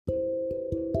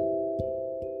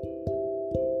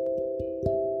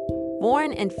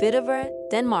Born in Rød-Hvide,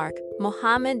 Denmark,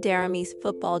 Mohamed Daramy's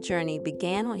football journey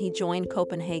began when he joined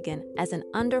Copenhagen as an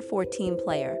under-14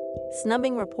 player,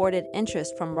 snubbing reported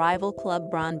interest from rival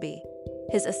club Brøndby.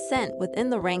 His ascent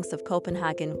within the ranks of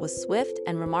Copenhagen was swift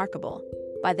and remarkable.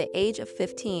 By the age of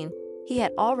 15, he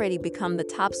had already become the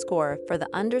top scorer for the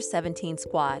under-17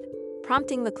 squad,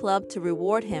 prompting the club to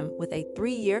reward him with a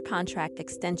 3-year contract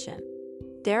extension.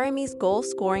 Daramy's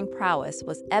goal-scoring prowess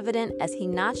was evident as he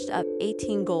notched up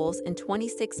 18 goals in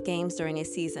 26 games during a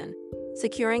season,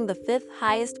 securing the 5th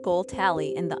highest goal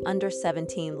tally in the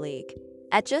under-17 league.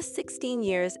 At just 16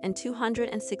 years and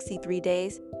 263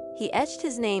 days, he etched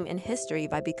his name in history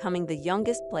by becoming the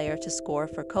youngest player to score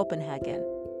for Copenhagen,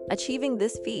 achieving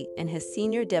this feat in his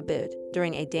senior debut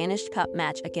during a Danish Cup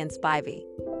match against Rød-Hvide.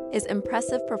 His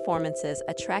impressive performances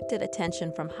attracted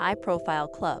attention from high-profile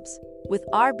clubs, with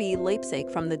RB Leipzig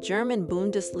from the German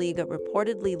Bundesliga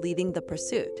reportedly leading the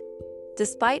pursuit.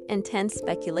 Despite intense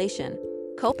speculation,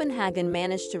 Copenhagen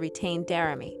managed to retain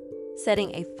Daramy,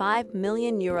 setting a €5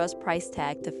 million price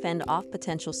tag to fend off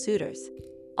potential suitors.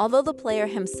 Although the player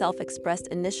himself expressed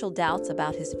initial doubts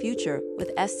about his future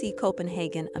with FC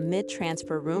Copenhagen amid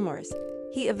transfer rumors,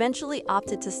 he eventually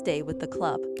opted to stay with the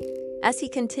club. As he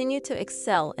continued to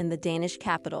excel in the Danish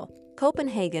capital,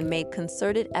 Copenhagen made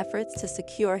concerted efforts to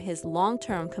secure his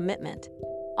long-term commitment,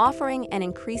 offering an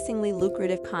increasingly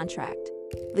lucrative contract.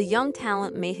 The young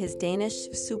talent made his Danish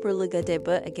Superliga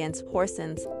debut against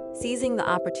Horsens, seizing the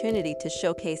opportunity to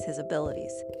showcase his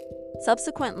abilities.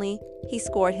 Subsequently, he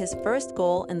scored his first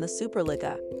goal in the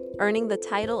Superliga, earning the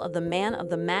title of the man of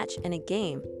the match in a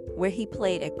game where he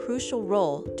played a crucial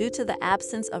role due to the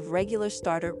absence of regular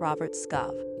starter Robert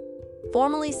Skov.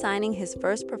 Formally signing his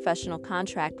first professional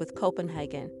contract with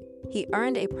Copenhagen, he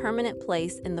earned a permanent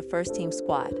place in the first-team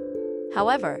squad.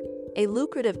 However, a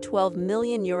lucrative €12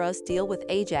 million deal with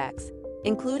Ajax,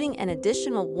 including an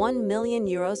additional €1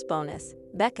 million bonus,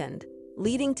 beckoned,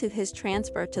 leading to his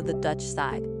transfer to the Dutch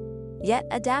side. Yet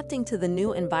adapting to the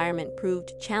new environment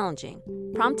proved challenging,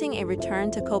 prompting a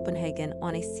return to Copenhagen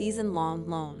on a season-long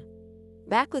loan.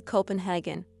 Back with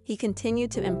Copenhagen, he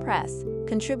continued to impress,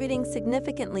 contributing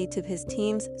significantly to his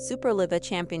team's Superliga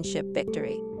championship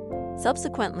victory.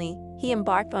 Subsequently, he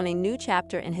embarked on a new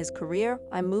chapter in his career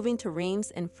by moving to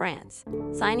Reims in France,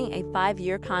 signing a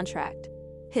 5-year contract.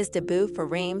 His debut for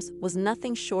Reims was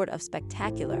nothing short of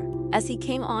spectacular, as he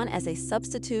came on as a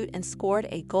substitute and scored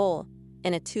a goal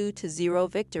in a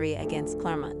 2-0 victory against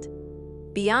Clermont.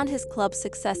 Beyond his club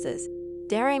successes,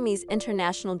 Daramy's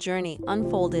international journey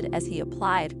unfolded as he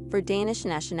applied for Danish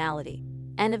nationality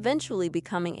and eventually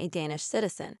becoming a Danish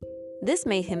citizen. This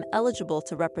made him eligible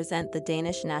to represent the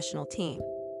Danish national team.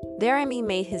 Daramy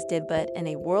made his debut in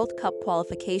a World Cup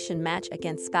qualification match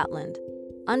against Scotland,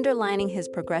 underlining his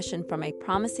progression from a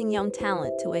promising young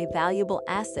talent to a valuable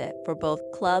asset for both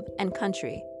club and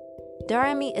country.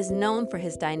 Daramy is known for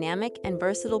his dynamic and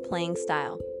versatile playing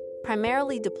style.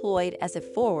 Primarily deployed as a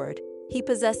forward, he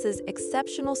possesses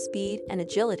exceptional speed and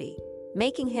agility,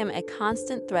 making him a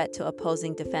constant threat to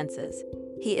opposing defenses.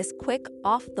 He is quick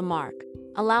off the mark,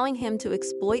 allowing him to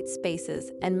exploit spaces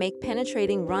and make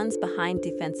penetrating runs behind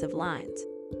defensive lines.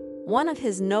 One of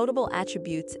his notable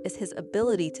attributes is his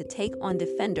ability to take on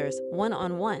defenders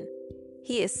one-on-one.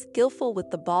 He is skillful with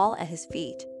the ball at his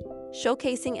feet,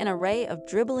 showcasing an array of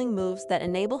dribbling moves that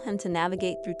enable him to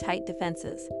navigate through tight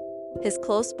defenses. His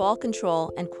close ball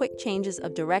control and quick changes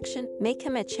of direction make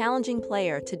him a challenging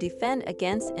player to defend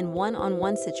against in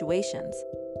one-on-one situations.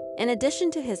 In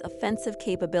addition to his offensive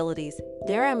capabilities,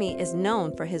 Daramy is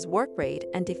known for his work rate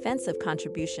and defensive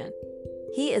contribution.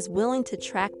 He is willing to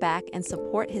track back and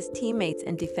support his teammates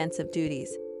in defensive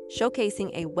duties,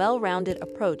 showcasing a well-rounded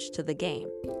approach to the game.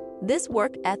 This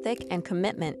work ethic and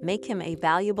commitment make him a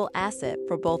valuable asset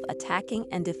for both attacking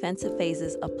and defensive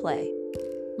phases of play.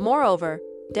 Moreover,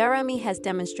 Daramy has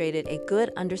demonstrated a good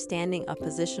understanding of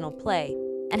positional play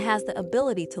and has the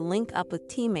ability to link up with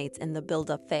teammates in the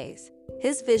build-up phase.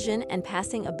 His vision and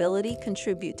passing ability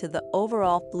contribute to the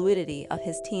overall fluidity of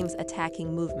his team's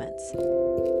attacking movements.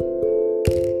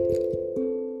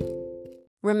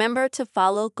 Remember to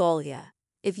follow Golia.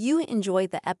 If you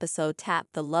enjoyed the episode, tap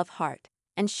the love heart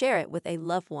and share it with a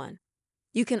loved one.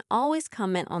 You can always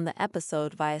comment on the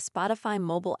episode via Spotify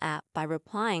mobile app by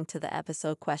replying to the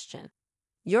episode question.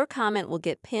 Your comment will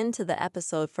get pinned to the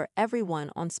episode for everyone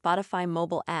on Spotify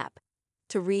mobile app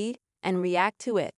to read and react to it.